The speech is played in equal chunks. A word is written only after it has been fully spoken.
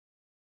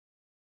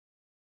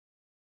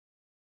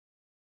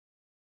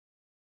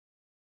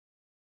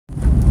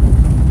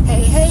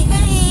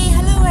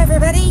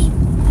everybody.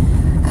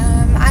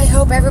 I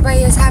hope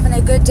everybody is having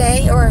a good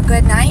day or a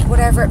good night,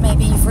 whatever it may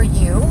be for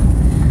you.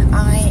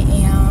 I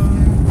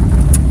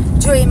am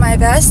doing my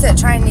best at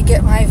trying to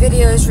get my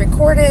videos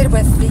recorded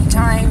with the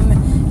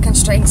time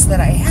constraints that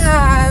I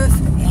have,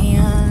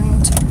 and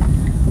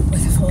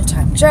with a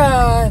full-time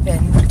job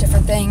and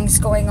different things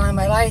going on in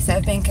my life that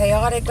have been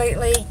chaotic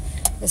lately,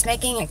 is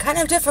making it kind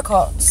of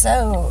difficult.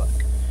 So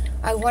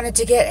I wanted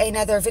to get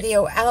another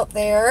video out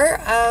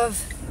there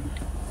of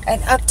an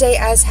update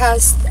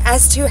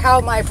as to how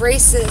my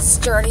braces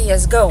journey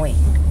is going.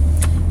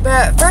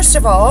 But first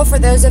of all, for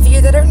those of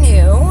you that are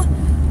new,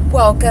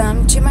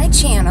 welcome to my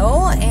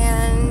channel,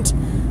 and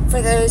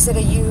for those of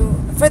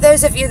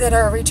you that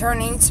are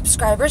returning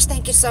subscribers,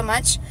 thank you so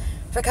much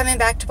for coming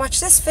back to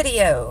watch this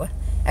video.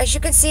 As you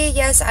can see,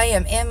 yes, I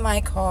am in my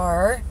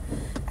car.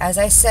 As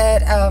I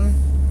said,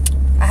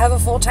 I have a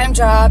full-time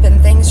job and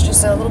things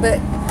just a little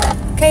bit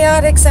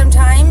chaotic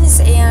sometimes,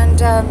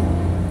 and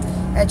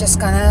I'm just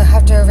gonna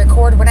have to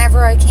record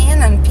whenever I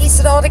can and piece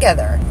it all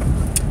together.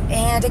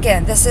 And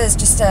again, this is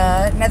just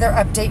another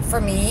update for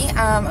me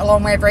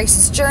along my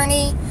braces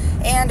journey,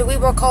 and we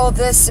will call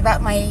this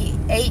about my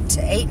 8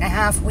 to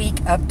 8.5 week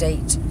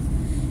update.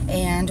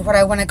 And what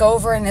I want to go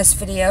over in this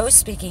video,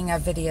 speaking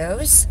of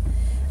videos,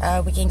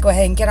 we can go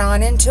ahead and get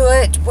on into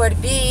it,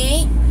 would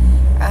be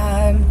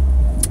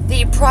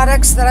the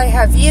products that I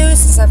have used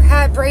since I've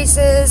had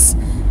braces.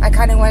 I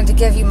kind of wanted to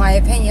give you my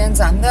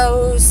opinions on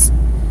those,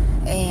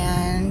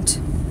 and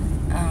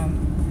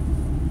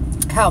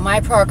how my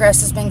progress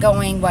has been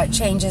going, what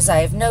changes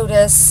I've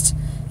noticed,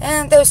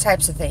 and those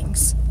types of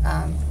things.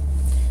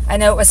 I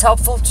know it was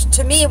helpful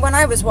to me when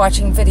I was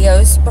watching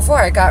videos before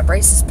I got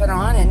braces put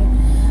on,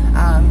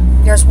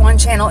 and there's one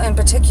channel in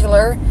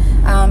particular,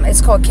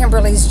 it's called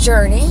Kimberly's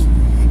Journey,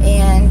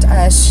 and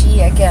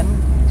she again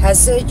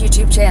has a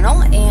YouTube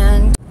channel.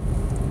 And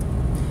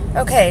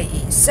okay,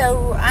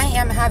 so I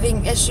am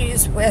having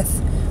issues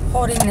with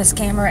holding this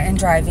camera and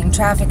driving.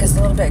 Traffic is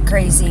a little bit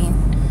crazy,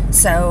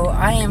 so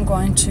I am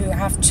going to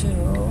have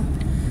to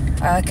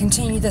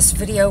continue this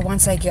video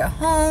once I get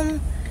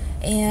home,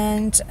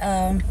 and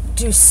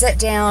do sit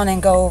down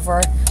and go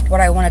over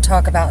what I want to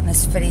talk about in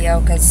this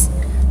video, because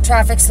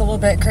traffic's a little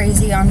bit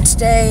crazy on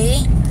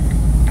today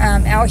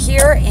out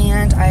here,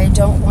 and I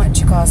don't want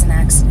to cause an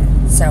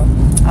accident. So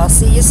I'll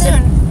see you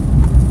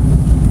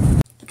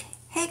soon. Okay.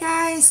 Hey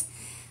guys.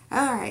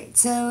 Alright,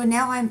 so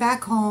now I'm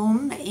back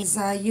home. As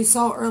you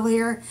saw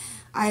earlier,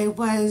 I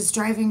was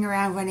driving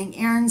around running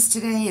errands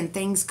today, and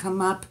things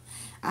come up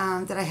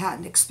that I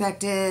hadn't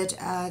expected,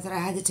 that I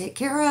had to take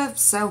care of.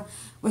 So I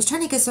was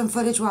trying to get some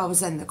footage while I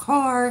was in the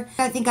car.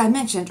 I think I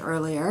mentioned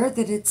earlier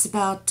that it's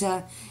about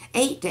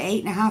 8 to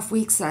 8.5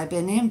 weeks that I've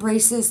been in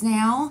braces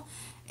now.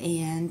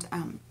 And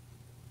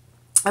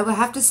I would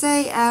have to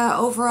say,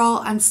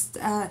 overall, I'm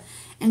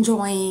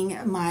enjoying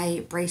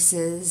my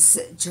braces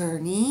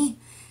journey.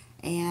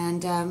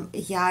 And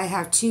yeah, I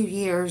have 2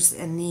 years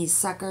in these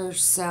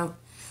suckers, so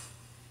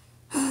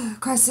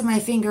crossing my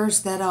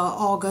fingers that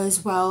all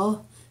goes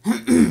well.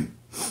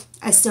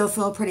 I still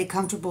feel pretty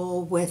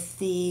comfortable with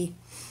the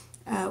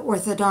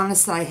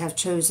orthodontist that I have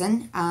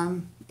chosen.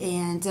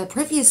 And the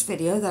previous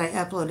video that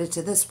I uploaded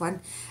to this one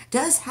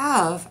does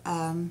have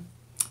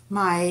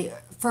my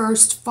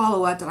first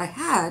follow-up that I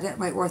had at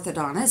my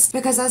orthodontist,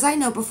 because as I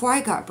know, before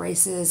I got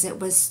braces, it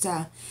was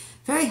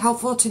very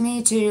helpful to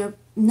me to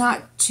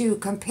not to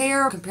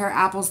compare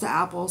apples to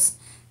apples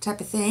type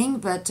of thing,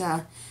 but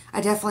I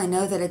definitely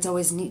know that it's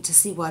always neat to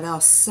see what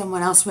else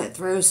someone else went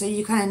through, so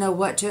you kind of know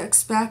what to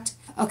expect.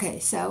 Okay,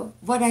 so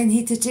what I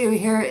need to do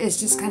here is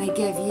just kind of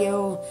give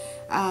you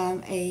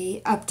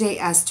a update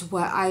as to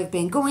what I've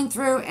been going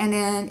through, and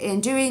then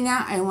in doing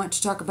that, I want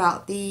to talk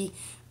about the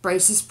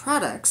braces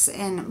products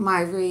and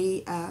my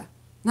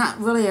not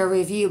really a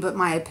review, but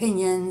my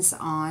opinions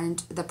on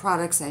the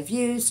products I've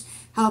used,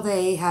 how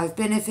they have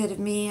benefited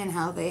me and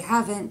how they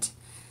haven't,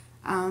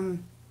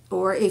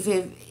 or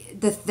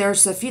if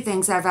there's a few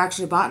things I've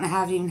actually bought and I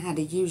haven't even had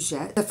to use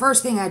yet. The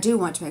first thing I do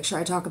want to make sure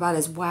I talk about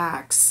is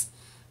wax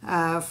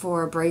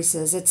for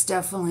braces. It's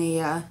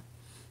definitely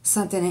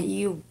something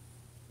that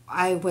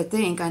I would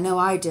think, I know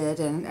I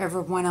did, and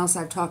everyone else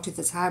I've talked to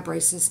that's had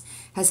braces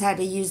has had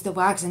to use the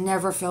wax and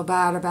never feel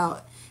bad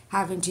about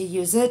having to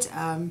use it.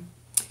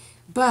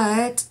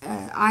 But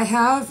I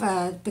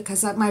have,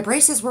 because my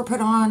braces were put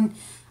on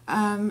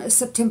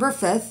September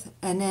 5th,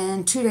 and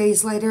then 2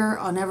 days later,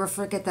 I'll never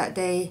forget that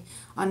day,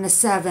 on the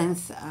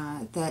 7th,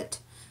 that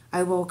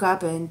I woke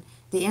up and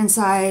the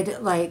inside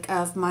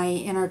of my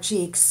inner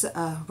cheeks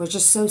was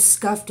just so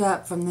scuffed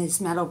up from these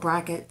metal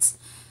brackets.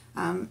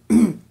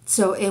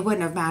 So it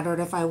wouldn't have mattered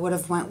if I would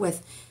have went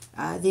with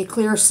the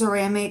clear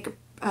ceramic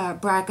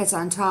brackets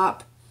on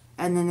top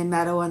and then the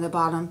metal on the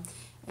bottom.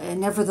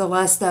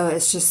 Nevertheless, though,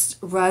 it's just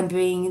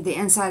rubbing the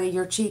inside of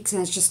your cheeks,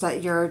 and it's just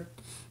that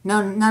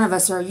none of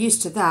us are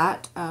used to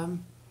that.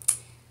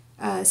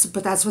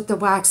 But that's what the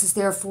wax is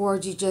there for.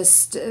 You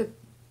just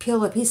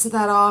peel a piece of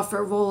that off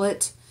or roll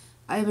it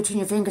in between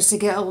your fingers to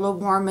get a little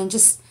warm, and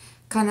just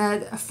kind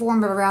of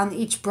form around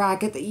each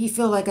bracket that you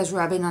feel like is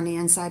rubbing on the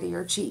inside of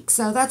your cheek.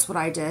 So that's what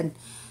I did.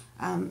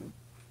 And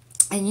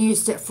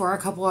used it for a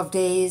couple of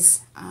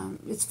days.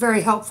 It's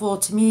very helpful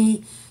to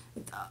me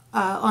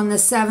on the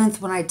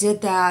 7th when I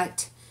did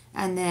that.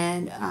 And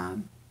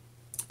then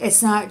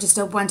it's not just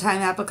a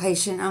one-time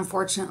application,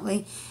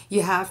 unfortunately.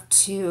 You have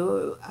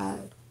to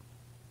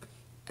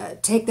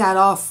take that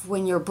off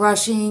when you're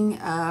brushing,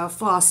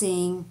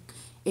 flossing.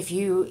 If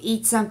you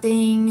eat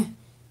something, you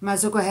might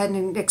as well go ahead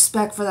and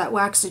expect for that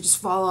wax to just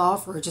fall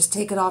off, or just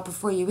take it off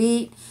before you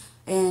eat.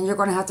 And you're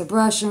going to have to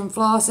brush and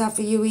floss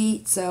after you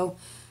eat. So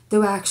the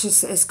wax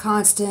is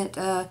constant.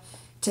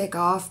 Take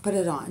off, put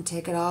it on.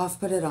 Take it off,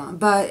 put it on.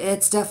 But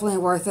it's definitely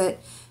worth it.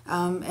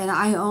 And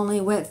I only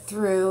went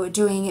through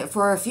doing it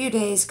for a few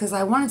days because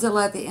I wanted to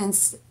let the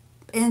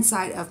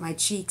inside of my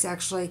cheeks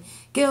actually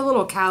get a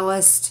little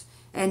calloused,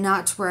 and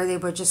not to where they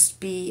would just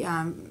be,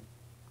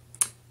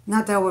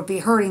 not that it would be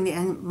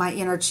hurting my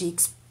inner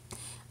cheeks.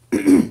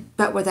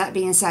 But with that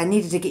being said, I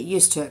needed to get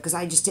used to it because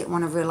I just didn't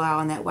want to rely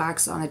on that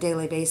wax on a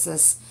daily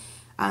basis.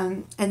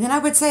 And then I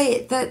would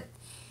say that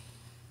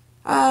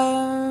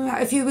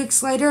a few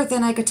weeks later,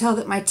 then I could tell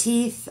that my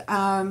teeth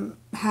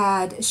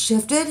had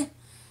shifted.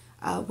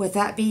 With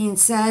that being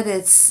said,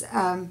 it's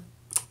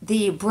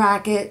the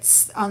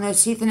brackets on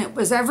those teeth, and it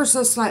was ever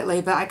so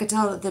slightly, but I could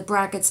tell that the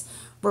brackets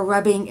were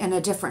rubbing in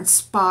a different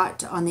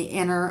spot on the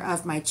inner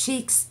of my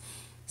cheeks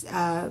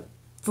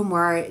from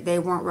where they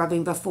weren't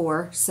rubbing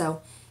before.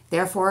 So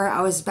therefore,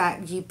 I was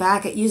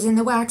back at using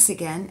the wax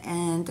again,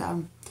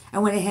 and I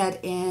went ahead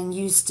and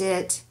used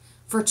it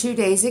for 2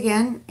 days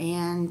again,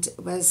 and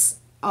it was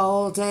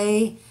all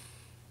day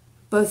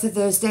both of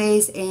those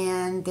days.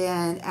 And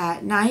then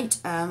at night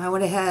I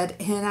went ahead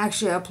and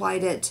actually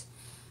applied it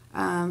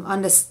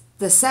on the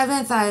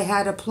 7th. I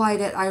had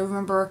applied it, I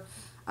remember,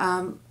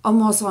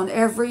 almost on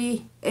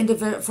every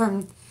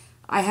individual.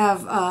 I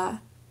have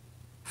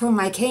from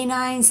my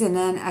canines, and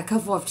then a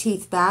couple of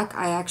teeth back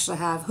I actually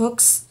have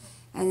hooks,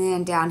 and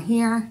then down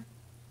here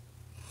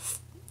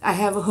I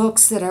have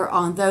hooks that are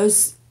on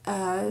those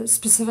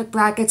specific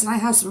brackets, and I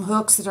have some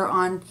hooks that are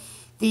on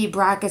the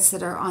brackets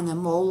that are on the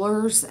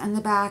molars in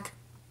the back,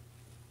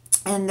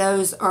 and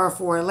those are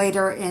for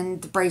later in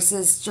the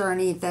braces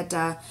journey that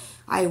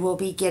I will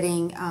be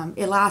getting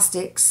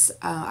elastics.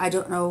 I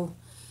don't know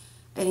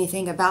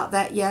anything about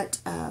that yet,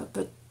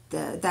 but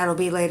that'll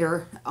be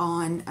later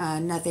on.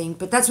 Nothing,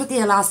 but that's what the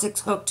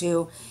elastics hook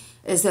to,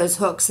 is those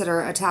hooks that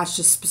are attached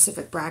to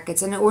specific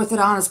brackets. And the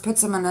orthodontist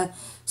puts them in a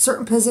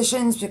certain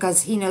positions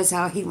because he knows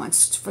how he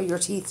wants for your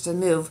teeth to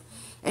move,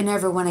 and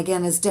everyone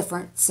again is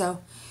different. So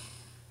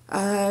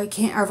I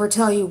can't ever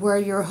tell you where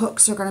your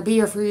hooks are going to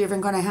be, or if you're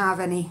even going to have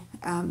any.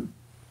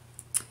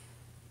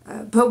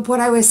 But what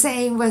I was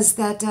saying was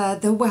that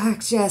the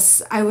wax,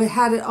 yes, I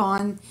had it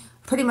on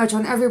pretty much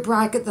on every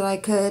bracket that I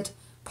could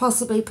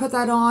possibly put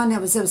that on. It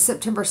was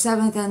September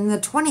 7th, and the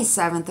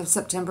 27th of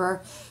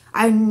September,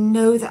 I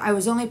know that I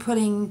was only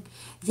putting,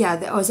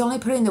 I was only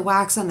putting the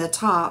wax on the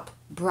top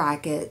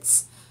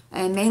brackets,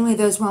 and mainly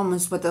those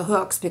ones with the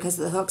hooks, because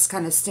the hooks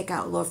kind of stick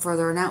out a little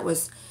further, and that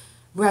was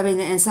rubbing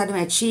the inside of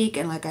my cheek.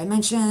 And like I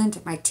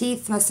mentioned, my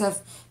teeth must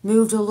have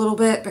moved a little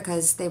bit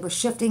because they were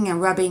shifting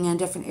and rubbing in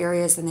different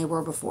areas than they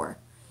were before.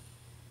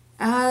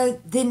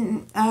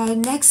 Then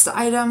next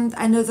item,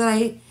 I know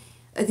that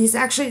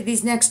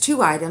these next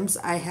two items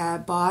I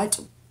have bought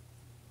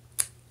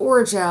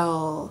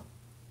Orgel.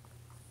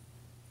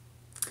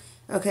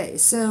 Okay,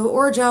 so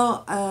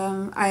Orgel,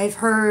 I've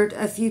heard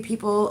a few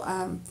people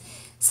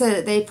say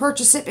that they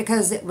purchased it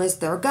because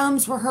their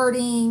gums were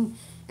hurting,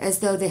 as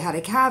though they had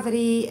a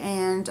cavity,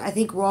 and I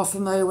think we're all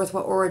familiar with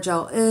what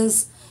Orgel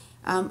is.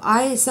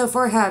 I so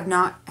far have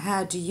not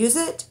had to use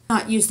it,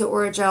 not used the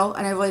Orgel,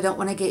 and I really don't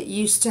want to get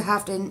used to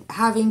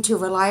having to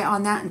rely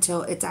on that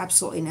until it's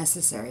absolutely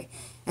necessary.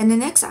 And the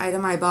next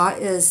item I bought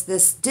is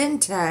this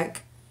Dentec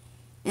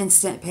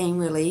Instant Pain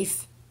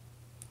Relief.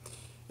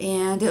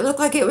 And it looked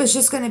like it was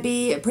just going to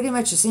be pretty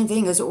much the same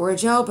thing as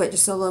Orgel, but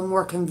just a little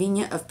more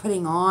convenient of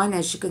putting on.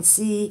 As you can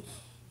see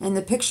in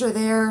the picture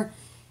there,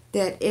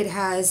 that it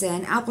has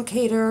an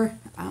applicator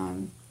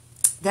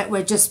that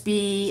would just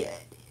be,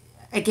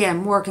 again,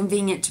 more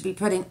convenient to be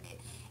putting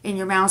in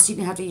your mouth, so you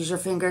don't have to use your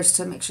fingers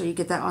to make sure you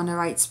get that on the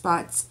right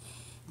spots.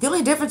 The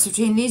only difference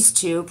between these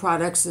two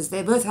products is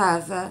they both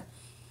have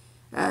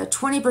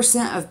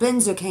 20% of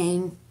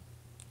benzocaine,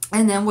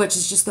 and then which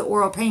is just the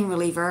oral pain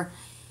reliever,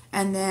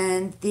 and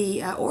then the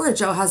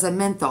Orgel has a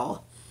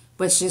menthol,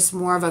 which is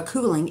more of a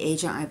cooling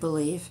agent, I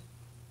believe.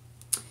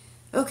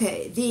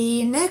 Okay,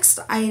 the next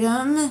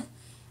item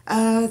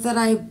that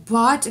I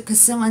bought,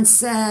 because someone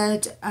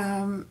said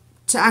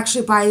to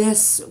actually buy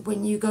this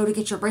when you go to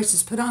get your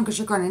braces put on, because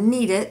you're going to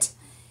need it,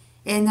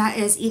 and that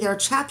is either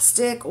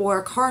chapstick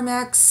or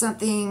Carmex,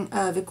 something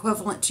of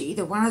equivalent to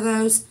either one of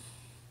those.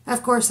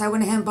 Of course, I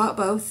went ahead and bought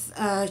both,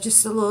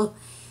 just a little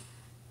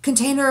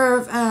container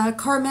of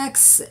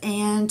Carmex,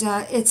 and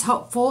it's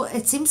helpful.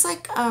 It seems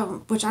like,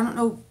 which I don't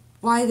know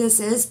why this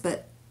is,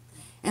 but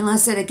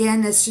unless it,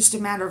 again, it's just a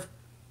matter of,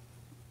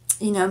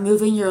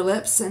 moving your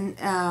lips, and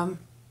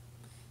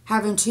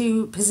having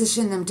to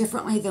position them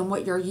differently than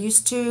what you're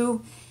used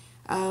to.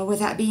 With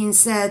that being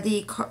said,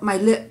 my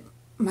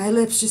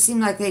lips just seem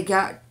like they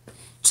got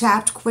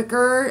chapped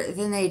quicker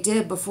than they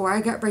did before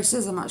I got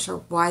braces. I'm not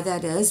sure why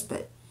that is,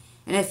 but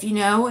and if you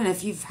know, and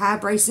if you've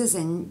had braces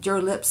and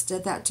your lips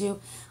did that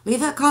too,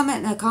 leave a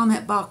comment in the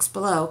comment box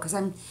below, because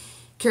I'm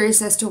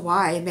curious as to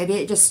why. Maybe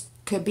it just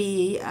could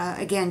be,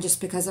 again,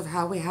 just because of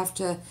how we have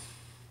to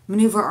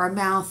maneuver our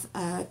mouth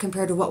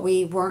compared to what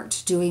we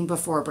weren't doing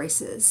before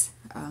braces.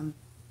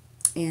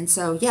 And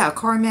so, yeah,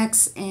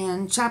 Carmex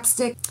and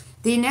chapstick.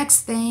 The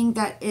next thing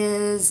that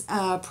is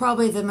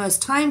probably the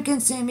most time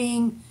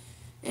consuming,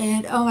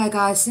 and oh my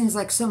God, seems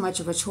like so much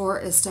of a chore,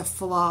 is to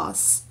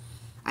floss.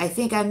 I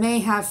think I may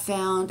have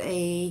found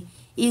a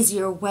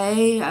easier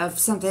way of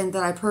something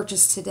that I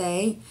purchased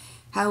today.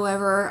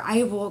 However,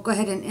 I will go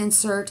ahead and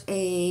insert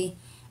a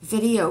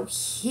video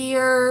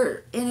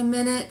here in a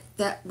minute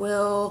that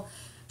will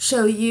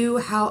show you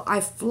how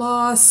I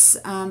floss,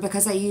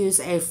 because I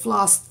use a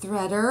floss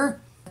threader.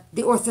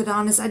 The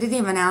orthodontist, I didn't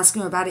even ask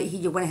him about it.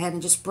 He went ahead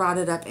and just brought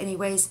it up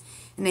anyways,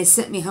 and they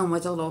sent me home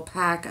with a little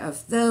pack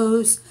of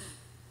those.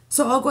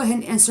 So I'll go ahead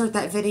and insert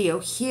that video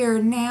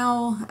here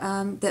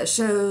now that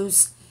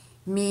shows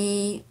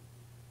me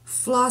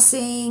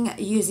flossing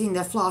using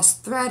the floss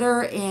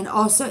threader. And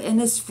also in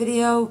this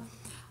video,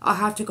 I'll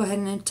have to go ahead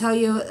and tell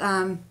you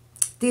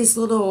these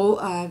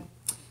little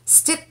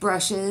stick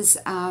brushes,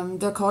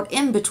 they're called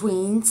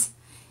in-betweens.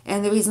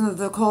 And the reason that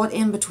they're called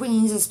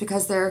in-betweens is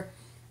because they're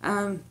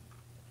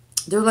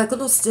like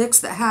little sticks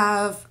that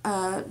have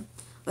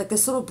like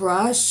this little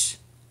brush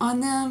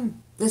on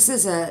them. This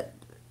is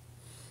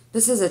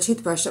a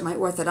toothbrush that my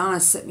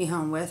orthodontist sent me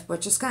home with,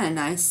 which is kind of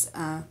nice,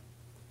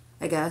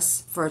 I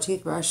guess, for a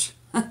toothbrush.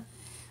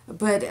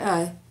 But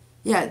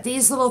yeah,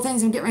 these little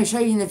things I'm getting ready to show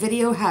you in the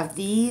video have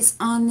these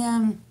on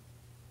them.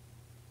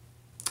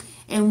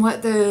 And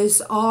what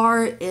those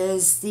are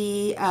is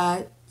the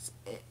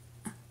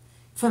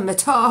from the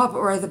top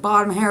or the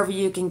bottom, however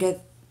you can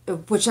get,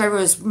 whichever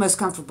is most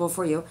comfortable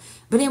for you.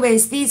 But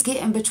anyways, these get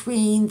in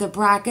between the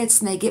brackets,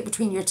 and they get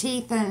between your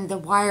teeth and the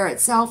wire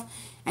itself,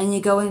 and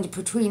you go into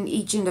between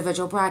each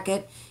individual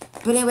bracket.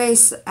 But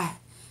anyways,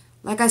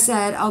 like I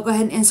said, I'll go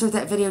ahead and insert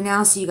that video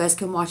now so you guys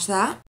can watch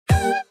that.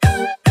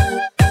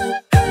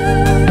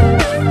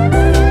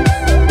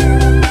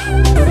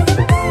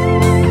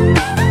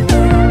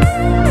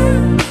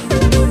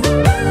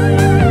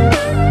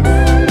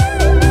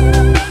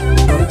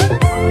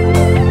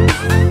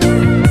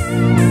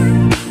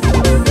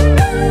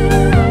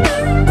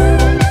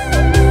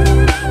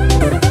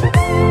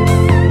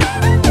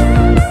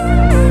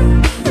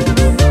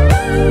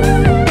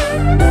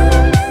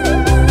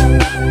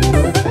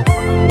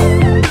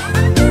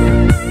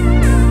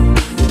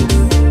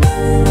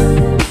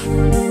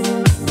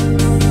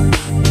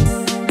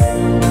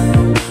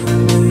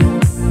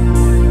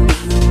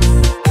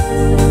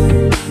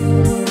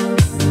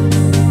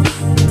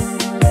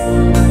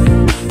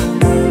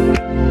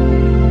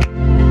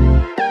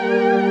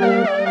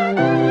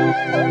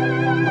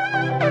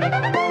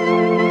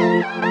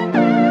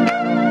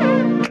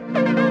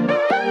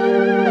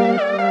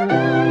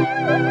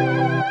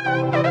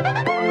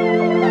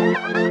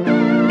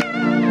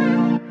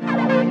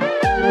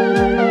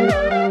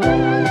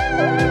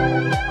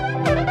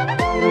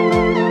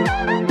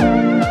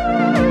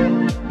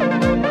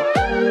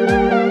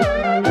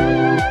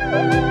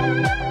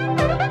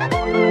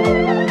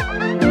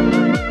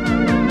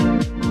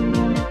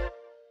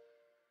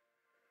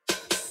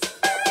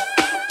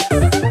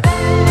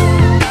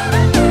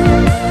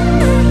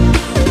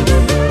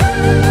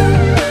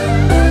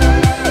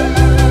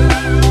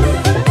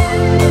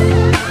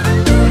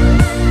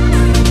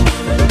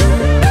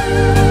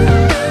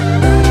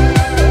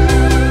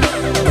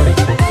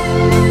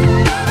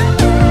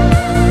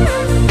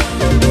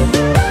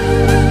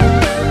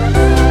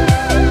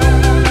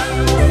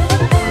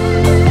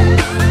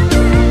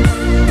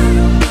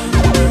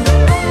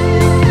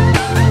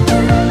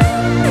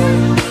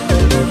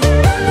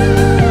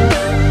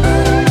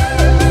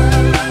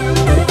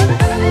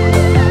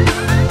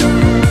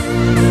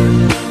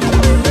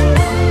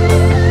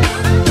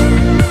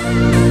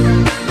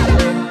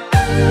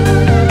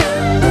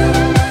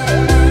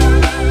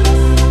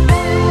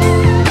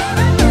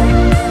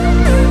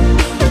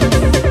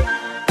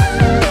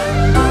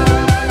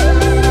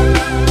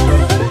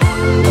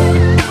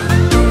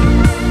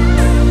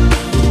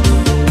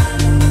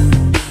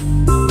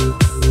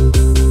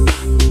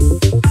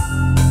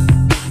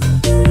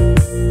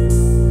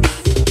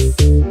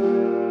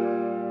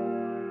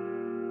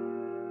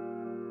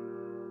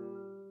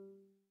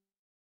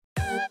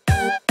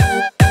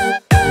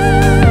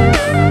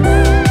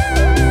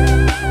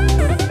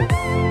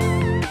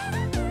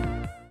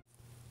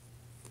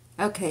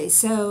 Okay,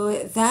 so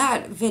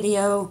that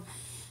video,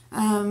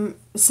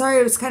 sorry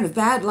it was kind of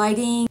bad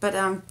lighting, but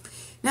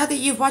now that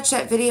you've watched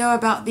that video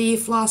about the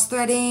floss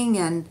threading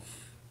and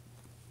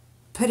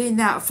putting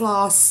that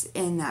floss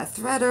in that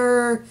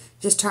threader,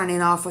 just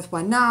turning off with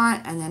one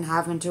knot and then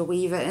having to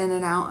weave it in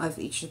and out of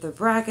each of the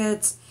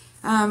brackets,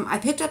 I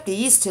picked up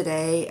these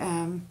today.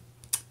 I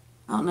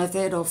don't know if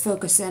it'll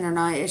focus in or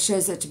not. It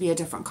shows it to be a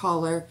different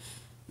color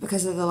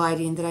because of the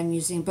lighting that I'm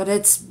using. But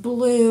it's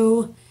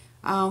blue,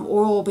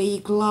 Oral-B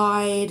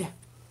Glide.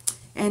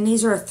 And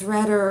these are a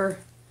threader.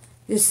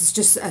 This is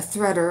just a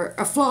threader.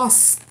 A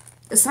floss.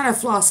 It's not a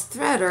floss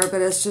threader,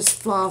 but it's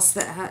just floss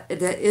that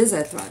is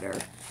a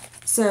threader.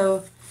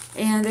 So,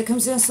 and it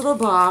comes in this little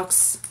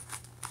box.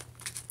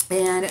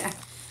 And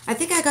I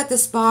think I got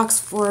this box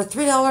for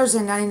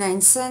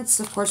 $3.99,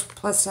 of course,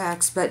 plus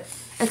tax. But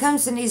it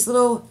comes in these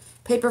little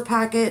paper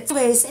packets.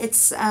 Anyways,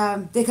 it's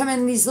they come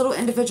in these little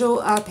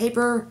individual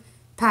paper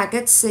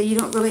packets, so you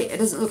don't really, it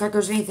doesn't look like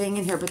there's anything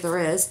in here, but there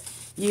is.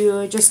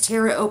 You just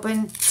tear it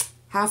open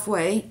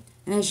halfway,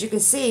 and as you can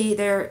see,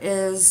 there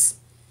is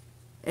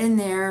in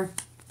there,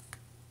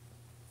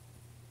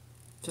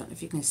 don't know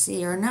if you can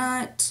see or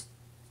not,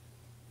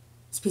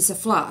 it's a piece of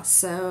floss,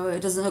 so it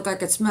doesn't look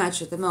like it's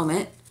much at the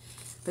moment.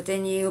 But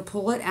then you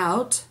pull it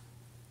out,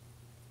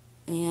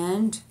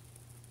 and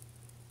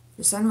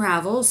this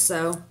unravels,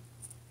 so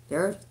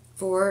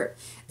therefore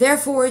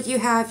you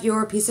have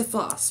your piece of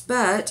floss.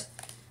 But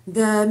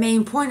the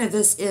main point of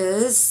this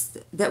is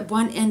that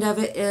one end of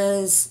it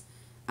is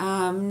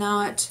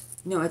not,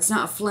 it's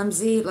not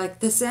flimsy like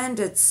this end.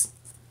 It's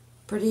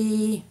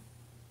pretty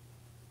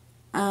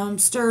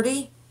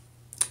sturdy.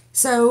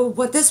 So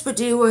what this would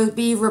do would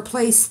be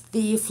replace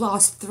the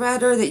floss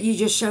threader that you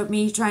just showed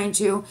me trying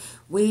to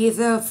weave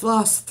the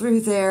floss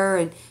through there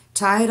and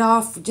tie it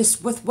off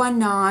just with one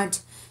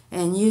knot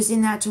and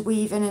using that to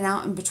weave in and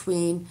out in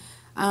between.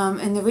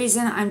 And the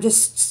reason I'm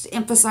just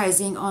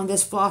emphasizing on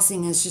this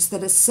flossing is just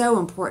that it's so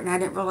important. I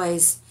didn't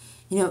realize,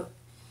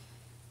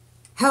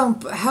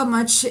 how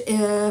much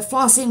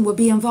flossing would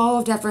be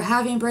involved after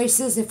having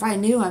braces. If I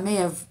knew, I may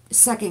have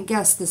second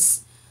guessed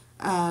this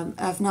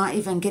of not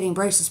even getting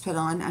braces put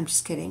on. I'm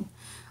just kidding.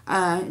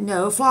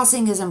 No,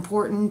 flossing is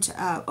important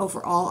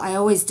overall. I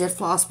always did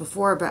floss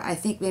before, but I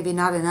think maybe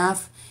not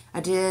enough. I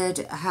did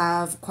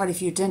have quite a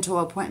few dental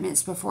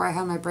appointments before I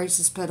had my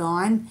braces put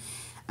on.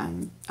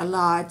 A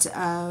lot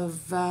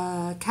of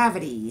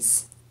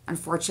cavities,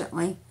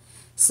 unfortunately.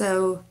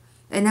 So,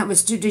 and that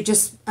was due to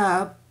just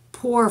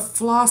poor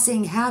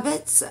flossing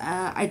habits.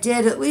 I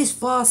did at least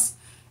floss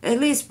at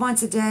least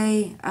once a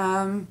day.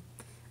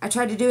 I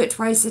tried to do it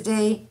twice a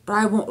day, but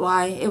I won't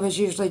lie, it was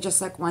usually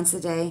just like once a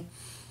day.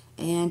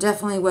 And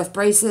definitely with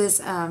braces,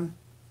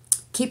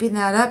 keeping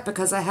that up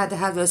because I had to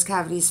have those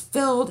cavities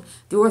filled.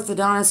 The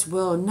orthodontist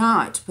will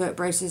not put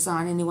braces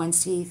on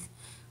anyone's teeth.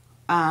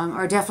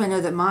 Or definitely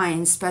know that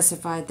mine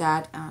specified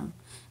that. And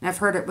I've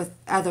heard it with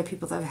other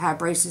people that have had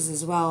braces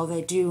as well.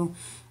 They do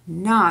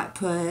not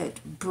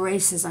put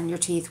braces on your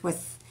teeth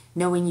with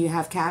knowing you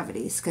have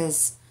cavities,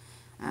 because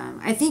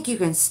I think you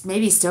can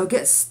maybe still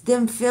get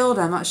them filled.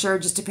 I'm not sure,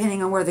 just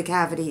depending on where the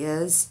cavity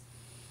is.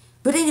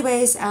 But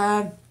anyways,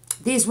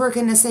 these work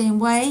in the same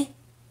way.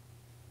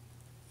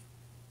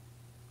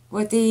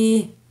 With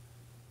the,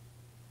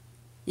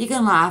 you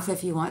can laugh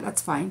if you want,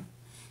 that's fine.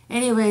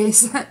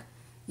 Anyways,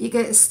 you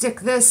can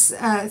stick this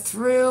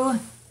through.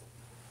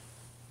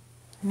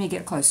 Let me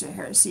get closer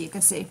here so you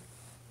can see.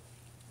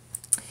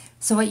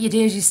 So what you do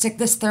is you stick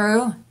this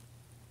through.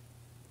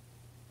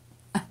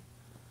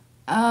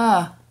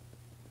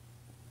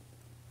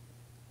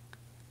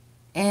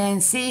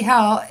 And see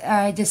how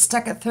I just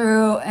stuck it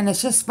through, and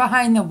it's just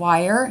behind the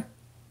wire.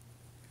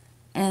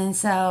 And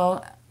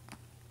so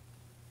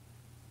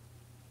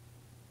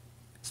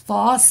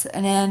floss,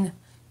 and then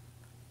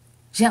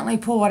gently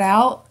pull it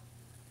out.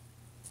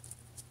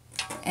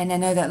 And I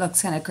know that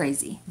looks kind of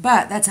crazy,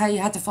 but that's how you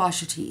have to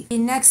floss your teeth. The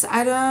next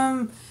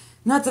item,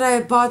 not that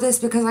I bought this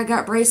because I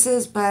got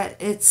braces, but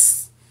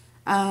it's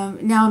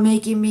now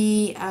making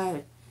me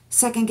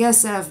second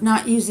guess of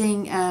not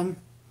using,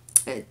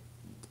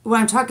 what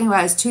I'm talking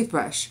about is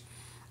toothbrush.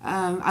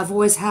 I've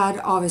always had,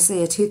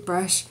 obviously, a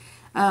toothbrush.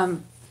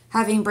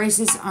 Having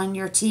braces on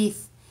your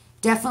teeth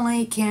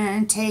definitely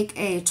can take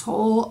a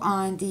toll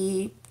on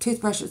the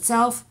toothbrush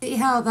itself. See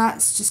how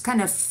that's just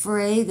kind of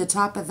frayed, the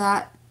top of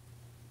that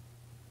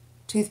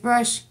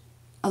toothbrush?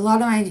 A lot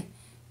of my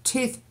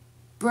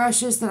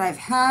toothbrushes that I've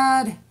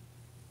had,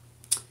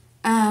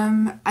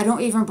 I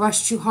don't even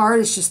brush too hard.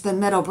 It's just the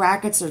metal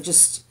brackets are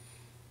just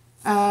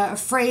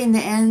fraying the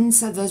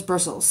ends of those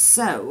bristles.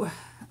 So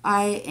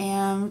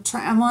I'm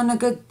on a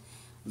good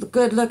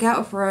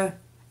lookout for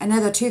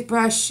another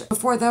toothbrush.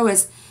 Before though,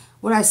 is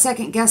what I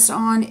second guessed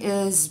on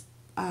is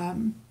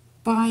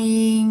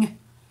buying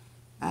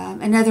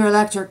another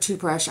electric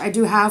toothbrush. I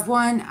do have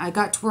one. I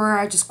got to where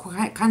I just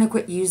kind of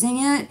quit using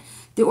it.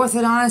 The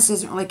orthodontist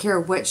doesn't really care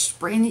which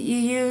brand that you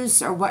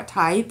use or what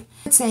type.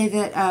 I'd say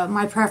that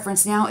my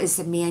preference now is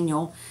the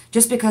manual,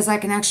 just because I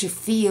can actually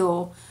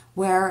feel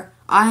where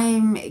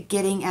I'm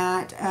getting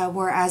at,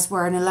 whereas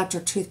where an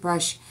electric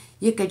toothbrush,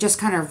 you could just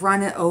kind of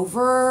run it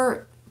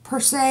over per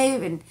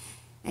se, and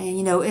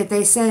if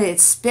they said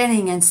it's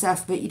spinning and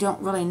stuff, but you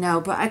don't really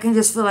know. But I can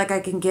just feel like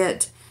I can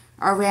get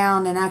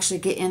around and actually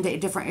get into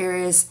different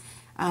areas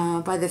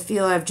by the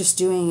feel of just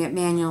doing it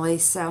manually.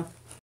 So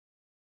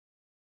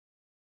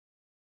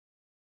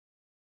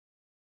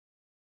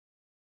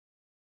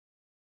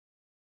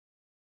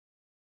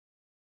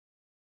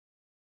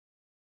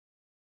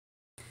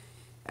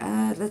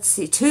Let's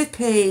see,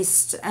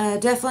 toothpaste.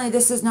 Definitely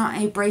this is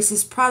not a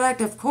braces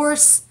product, of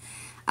course.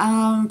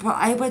 But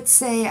I would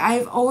say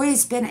I've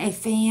always been a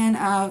fan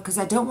of, because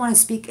I don't want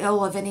to speak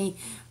ill of any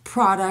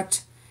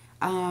product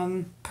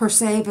per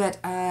se, but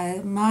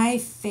my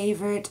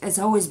favorite has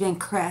always been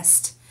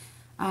Crest.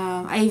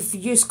 I've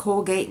used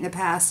Colgate in the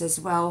past as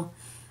well.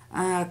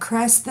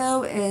 Crest,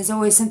 though, is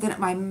always something that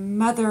my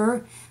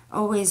mother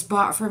always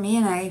bought for me,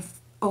 and I've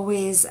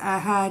always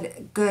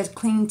had good,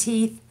 clean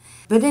teeth.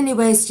 But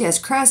anyways, yes,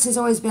 Crest has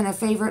always been a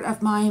favorite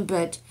of mine,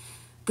 but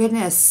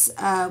goodness,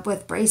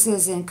 with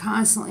braces and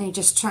constantly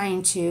just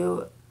trying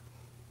to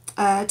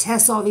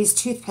test all these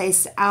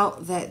toothpastes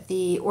out that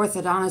the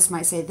orthodontist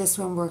might say this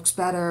one works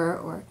better,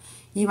 or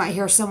you might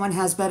hear someone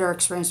has better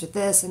experience with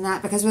this and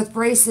that, because with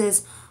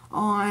braces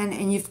on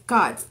and you've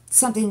got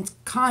something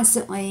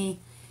constantly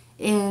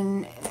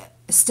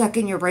stuck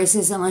in your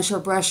braces unless you're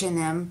brushing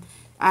them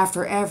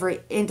after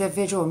every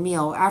individual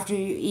meal, after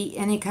you eat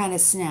any kind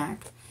of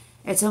snack.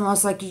 It's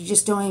almost like you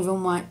just don't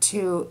even want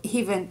to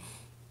even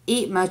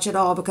eat much at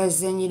all, because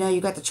then you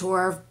got the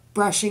chore of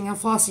brushing and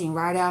flossing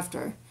right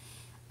after.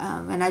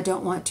 And I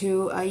don't want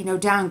to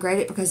downgrade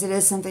it, because it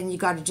is something you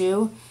got to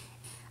do.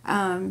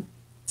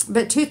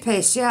 But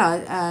toothpaste,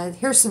 yeah,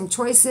 here's some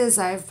choices.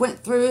 I've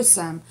went through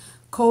some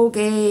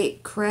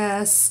Colgate,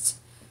 Crest,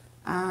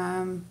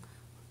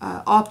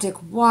 Optic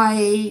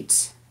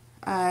White.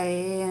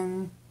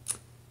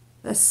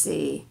 Let's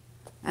see.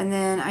 And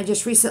then I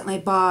just recently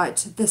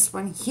bought this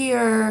one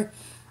here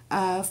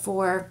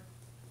for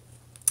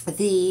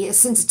the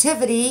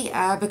sensitivity,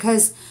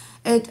 because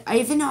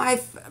even though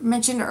I've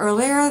mentioned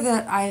earlier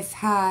that I've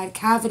had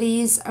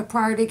cavities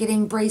prior to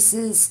getting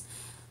braces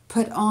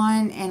put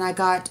on, and I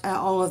got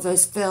all of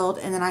those filled,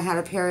 and then I had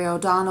a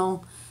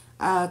periodontal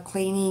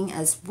cleaning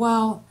as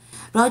well.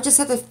 But I just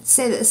have to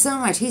say that some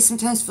of my teeth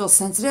sometimes feel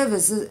sensitive,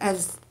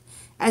 as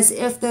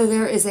if though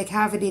there is a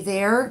cavity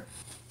there.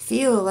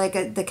 Feel like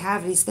the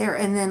cavity's there,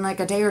 and then like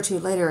a day or two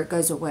later it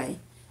goes away,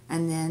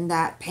 and then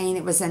that pain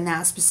it was in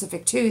that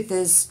specific tooth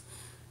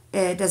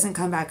it doesn't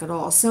come back at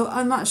all. So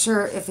I'm not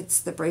sure if it's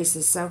the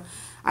braces. So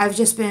I've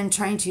just been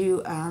trying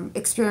to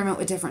experiment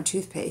with different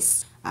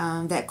toothpaste.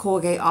 That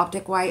Colgate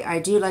Optic White, I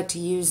do like to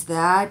use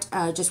that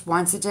just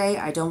once a day.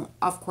 I don't,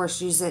 of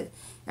course, use it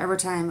every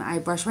time I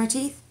brush my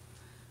teeth.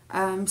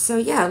 So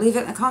yeah, leave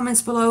it in the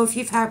comments below if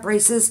you've had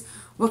braces,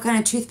 what kind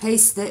of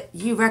toothpaste that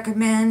you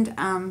recommend,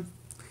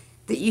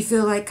 that you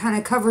feel like kind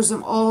of covers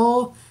them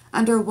all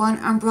under one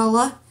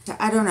umbrella.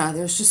 I don't know,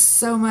 there's just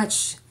so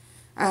much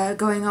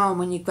going on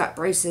when you've got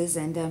braces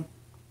and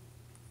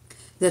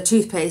the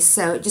toothpaste.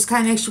 So it just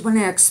kind of makes you want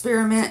to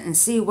experiment and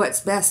see what's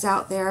best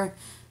out there.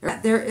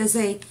 There is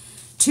a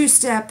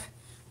two-step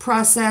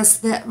process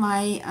that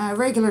my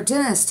regular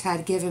dentist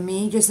had given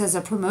me, just as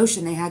a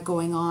promotion they had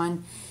going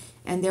on.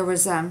 And there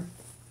was a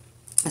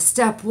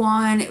step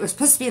one. It was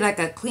supposed to be like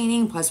a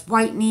cleaning plus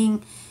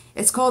whitening.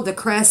 It's called the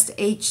Crest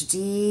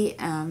HD.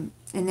 And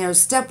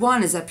there's step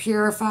one is a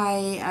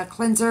purify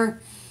cleanser.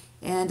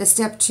 And a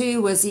step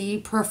two was the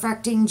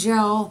perfecting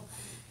gel.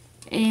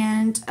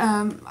 And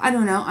I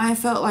don't know, I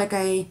felt like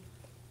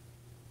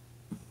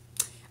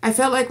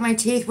my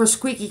teeth were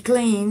squeaky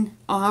clean.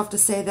 I'll have to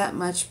say that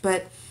much.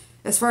 But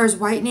as far as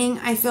whitening,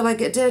 I feel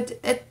like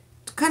it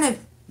kind of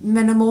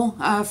minimal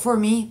for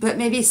me. But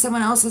maybe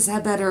someone else has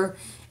had better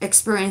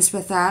experience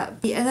with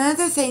that.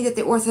 Another thing that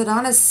the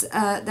orthodontist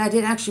that I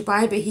didn't actually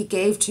buy, but he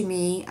gave to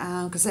me,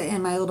 because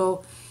in my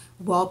little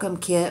welcome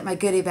kit, my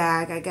goodie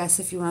bag, I guess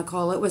if you want to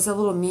call it, was a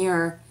little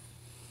mirror.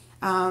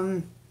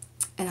 And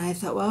I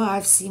thought, well,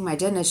 I've seen my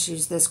dentist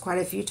use this quite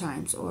a few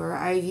times, or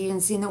I've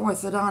even seen the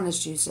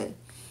orthodontist use it.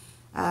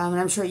 And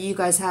I'm sure you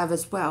guys have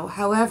as well.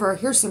 However,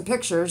 here's some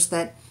pictures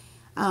that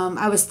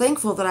I was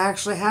thankful that I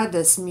actually had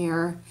this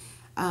mirror.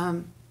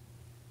 And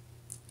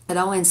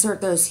I'll insert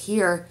those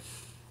here.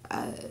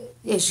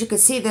 As you can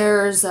see,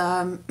 there's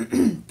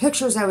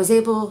pictures I was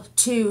able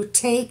to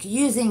take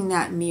using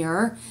that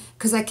mirror,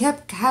 because I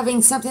kept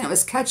having something that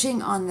was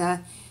catching on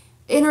the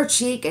inner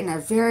cheek and the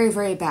very,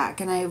 very back.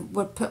 And I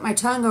would put my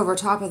tongue over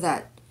top of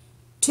that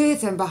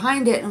tooth and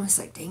behind it, and I was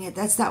like, dang it,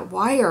 that's that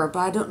wire, but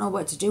I don't know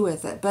what to do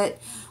with it. But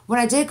when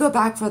I did go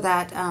back for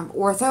that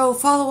ortho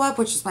follow-up,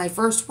 which is my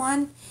first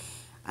one,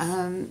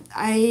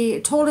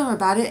 I told him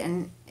about it,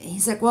 and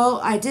he's like, well,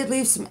 I did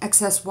leave some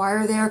excess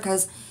wire there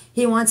because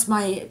he wants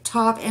my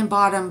top and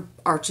bottom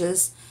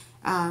arches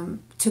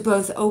to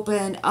both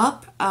open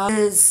up.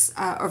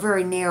 Are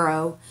very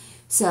narrow.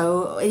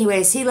 So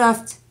anyways, he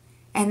left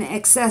an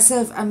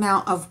excessive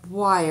amount of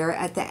wire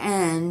at the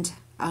end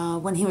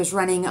when he was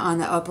running on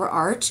the upper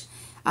arch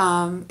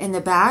in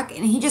the back,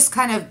 and he just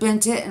kind of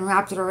bent it and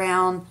wrapped it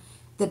around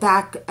the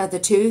back of the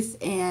tooth,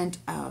 and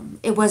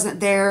it wasn't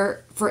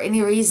there for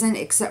any reason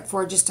except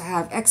for just to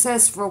have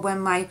excess for when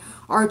my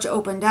arch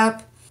opened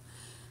up.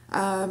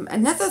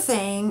 Another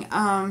thing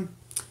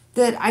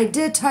that I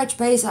did touch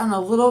base on a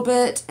little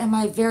bit in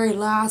my very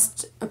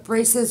last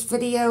braces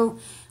video,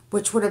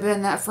 which would have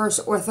been that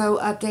first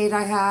ortho update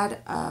I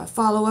had,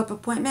 follow-up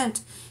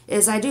appointment,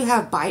 is I do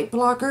have bite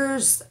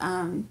blockers.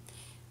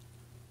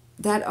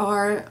 that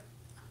are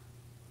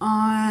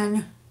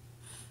on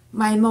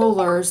my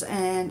molars,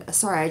 and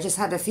sorry, I just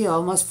had to feel,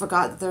 almost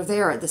forgot that they're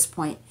there at this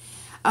point.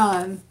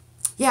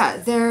 Yeah,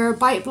 they're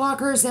bite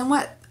blockers, and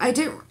what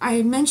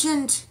I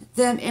mentioned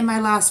them in my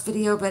last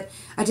video, but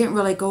I didn't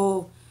really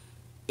go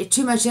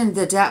too much into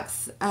the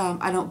depth,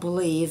 I don't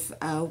believe,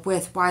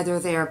 with why they're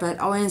there, but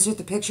I'll insert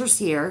the pictures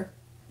here.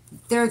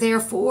 They're there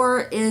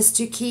for is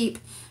to keep,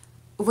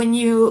 when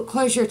you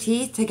close your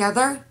teeth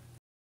together,